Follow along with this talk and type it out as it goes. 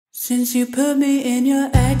Since you put me in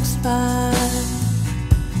your X-File,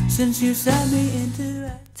 since you set me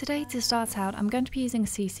into... Today, to start out, I'm going to be using a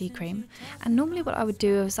CC cream, and normally what I would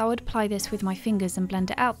do is I would apply this with my fingers and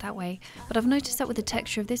blend it out that way, but I've noticed that with the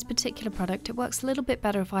texture of this particular product it works a little bit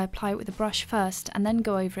better if I apply it with a brush first and then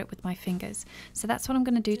go over it with my fingers. So that's what I'm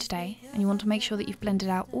going to do today, and you want to make sure that you've blended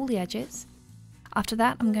out all the edges. After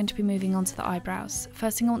that, I'm going to be moving on to the eyebrows.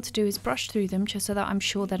 First thing I want to do is brush through them just so that I'm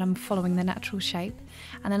sure that I'm following the natural shape,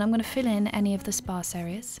 and then I'm going to fill in any of the sparse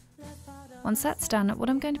areas. Once that's done, what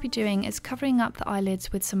I'm going to be doing is covering up the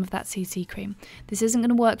eyelids with some of that CC cream. This isn't going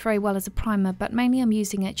to work very well as a primer, but mainly I'm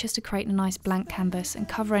using it just to create a nice blank canvas and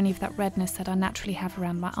cover any of that redness that I naturally have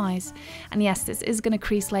around my eyes. And yes, this is going to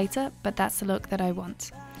crease later, but that's the look that I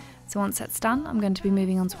want. So once that's done, I'm going to be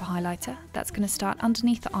moving on to a highlighter. That's going to start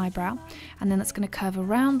underneath the eyebrow, and then that's going to curve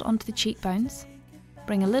around onto the cheekbones.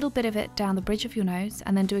 Bring a little bit of it down the bridge of your nose,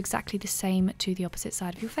 and then do exactly the same to the opposite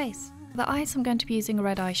side of your face. For the eyes, I'm going to be using a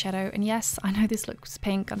red eyeshadow, and yes, I know this looks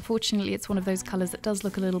pink. Unfortunately, it's one of those colours that does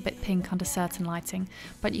look a little bit pink under certain lighting,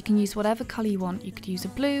 but you can use whatever colour you want. You could use a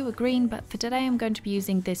blue, a green, but for today I'm going to be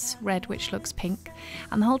using this red which looks pink,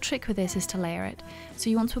 and the whole trick with this is to layer it. So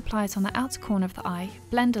you want to apply it on the outer corner of the eye,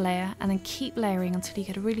 blend a layer, and then keep layering until you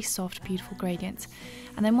get a really soft, beautiful gradient.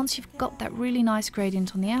 And then once you've got that really nice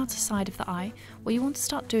gradient on the outer side of the eye, what you want to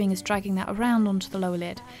start doing is dragging that around onto the lower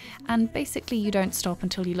lid. And basically you don't stop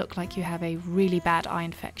until you look like you have a really bad eye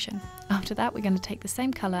infection. After that, we're going to take the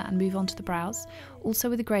same colour and move on to the brows. Also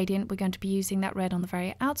with the gradient, we're going to be using that red on the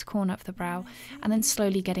very outer corner of the brow, and then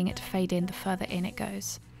slowly getting it to fade in the further in it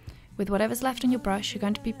goes. With whatever's left on your brush, you're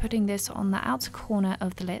going to be putting this on the outer corner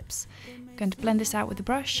of the lips. You're going to blend this out with the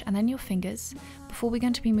brush and then your fingers, before we're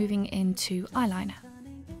going to be moving into eyeliner.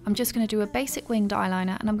 I'm just going to do a basic winged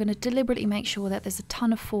eyeliner, and I'm going to deliberately make sure that there's a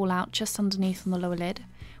ton of fallout just underneath on the lower lid.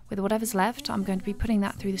 With whatever's left, I'm going to be putting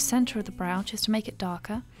that through the centre of the brow just to make it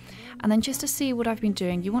darker. And then just to see what I've been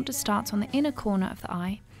doing, you want to start on the inner corner of the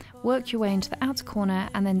eye, work your way into the outer corner,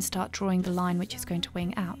 and then start drawing the line which is going to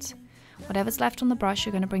wing out. Whatever's left on the brush,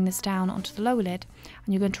 you're going to bring this down onto the lower lid,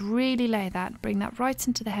 and you're going to really layer that, bring that right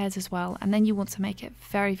into the hairs as well, and then you want to make it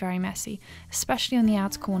very, very messy, especially on the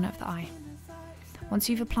outer corner of the eye. Once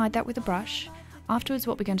you've applied that with a brush, afterwards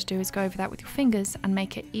what we're going to do is go over that with your fingers and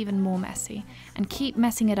make it even more messy, and keep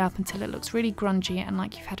messing it up until it looks really grungy and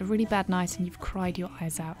like you've had a really bad night and you've cried your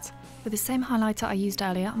eyes out. With the same highlighter I used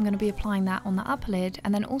earlier, I'm going to be applying that on the upper lid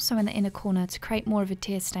and then also in the inner corner to create more of a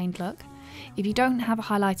tear-stained look. If you don't have a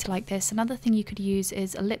highlighter like this, another thing you could use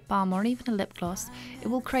is a lip balm or even a lip gloss. It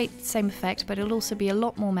will create the same effect, but it'll also be a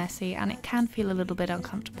lot more messy and it can feel a little bit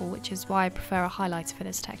uncomfortable, which is why I prefer a highlighter for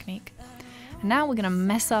this technique. And now we're going to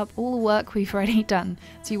mess up all the work we've already done.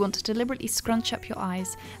 So you want to deliberately scrunch up your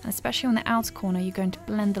eyes, and especially on the outer corner you're going to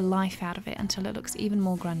blend the life out of it until it looks even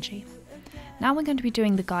more grungy. Now we're going to be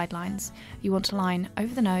doing the guidelines. You want to line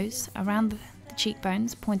over the nose, around the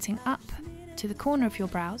cheekbones, pointing up to the corner of your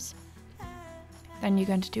brows. Then you're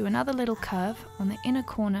going to do another little curve on the inner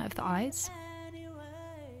corner of the eyes.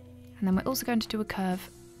 And then we're also going to do a curve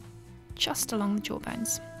just along the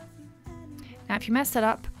jawbones. Now if you mess that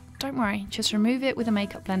up, don't worry, just remove it with a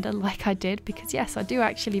makeup blender like I did, because yes, I do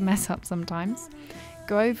actually mess up sometimes.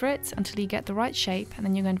 Go over it until you get the right shape, and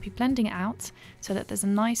then you're going to be blending it out so that there's a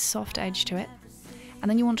nice soft edge to it. And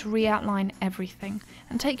then you want to re-outline everything,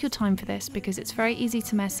 and take your time for this because it's very easy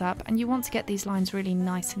to mess up and you want to get these lines really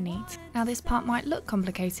nice and neat. Now this part might look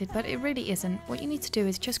complicated, but it really isn't. What you need to do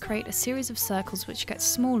is just create a series of circles which get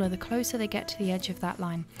smaller the closer they get to the edge of that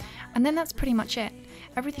line. And then that's pretty much it.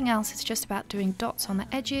 Everything else is just about doing dots on the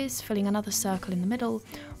edges, filling another circle in the middle,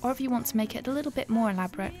 or if you want to make it a little bit more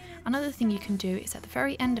elaborate, another thing you can do is at the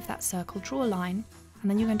very end of that circle draw a line, and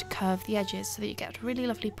then you're going to curve the edges so that you get a really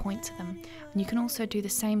lovely point to them. And you can also do the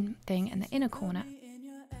same thing in the inner corner.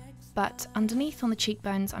 But underneath on the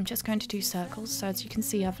cheekbones, I'm just going to do circles, so as you can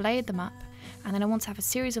see I've layered them up, and then I want to have a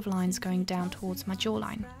series of lines going down towards my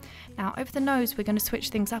jawline. Now over the nose we're going to switch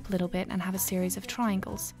things up a little bit and have a series of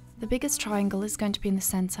triangles. The biggest triangle is going to be in the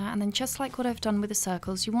centre, and then just like what I've done with the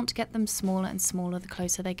circles, you want to get them smaller and smaller the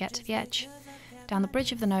closer they get to the edge. Down the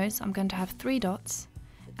bridge of the nose I'm going to have 3 dots,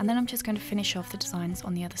 and then I'm just going to finish off the designs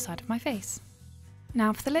on the other side of my face.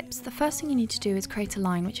 Now for the lips, the first thing you need to do is create a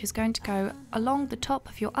line which is going to go along the top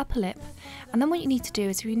of your upper lip, and then what you need to do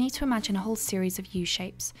is you need to imagine a whole series of U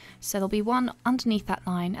shapes. So there'll be one underneath that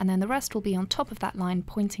line, and then the rest will be on top of that line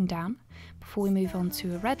pointing down, before we move on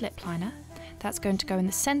to a red lip liner. That's going to go in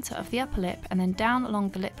the centre of the upper lip and then down along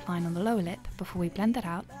the lip line on the lower lip before we blend that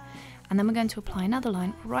out. And then we're going to apply another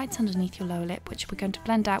line right underneath your lower lip, which we're going to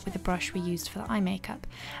blend out with the brush we used for the eye makeup,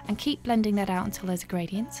 and keep blending that out until there's a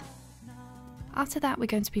gradient. After that, we're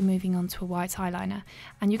going to be moving on to a white eyeliner,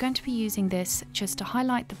 and you're going to be using this just to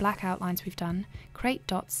highlight the black outlines we've done, create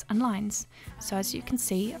dots and lines. So as you can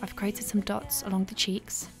see, I've created some dots along the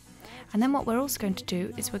cheeks. And then what we're also going to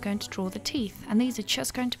do is we're going to draw the teeth, and these are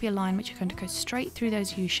just going to be a line which are going to go straight through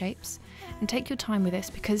those U shapes. And take your time with this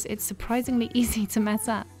because it's surprisingly easy to mess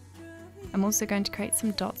up. I'm also going to create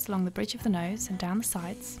some dots along the bridge of the nose and down the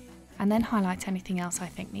sides, and then highlight anything else I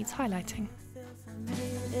think needs highlighting.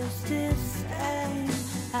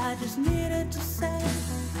 I just needed to say,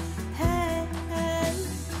 hey,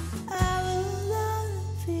 I will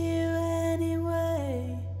love you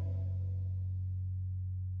anyway.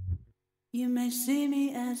 You may see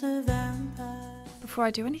me as a vampire. Before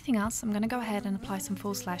I do anything else, I'm going to go ahead and apply some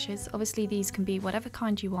false lashes. Obviously these can be whatever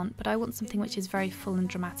kind you want, but I want something which is very full and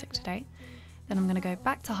dramatic today. Then I'm going to go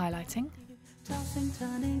back to highlighting.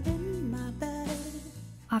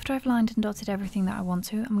 After I've lined and dotted everything that I want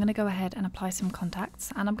to, I'm going to go ahead and apply some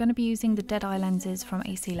contacts, and I'm going to be using the Dead Eye lenses from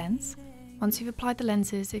acLens. Once you've applied the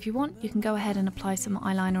lenses, if you want, you can go ahead and apply some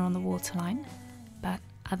eyeliner on the waterline, but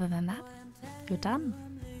other than that, you're done.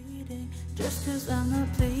 Just 'cause I'm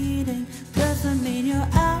not bleeding doesn't mean you're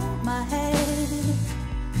out my head.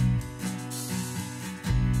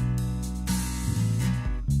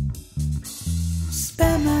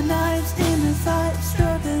 Spend my nights in the fight,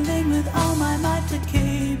 struggling with all my might to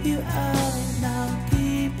keep you out now,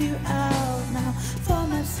 keep you out now. For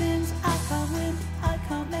my sins I can't win, I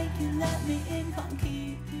can't make you let me in, can't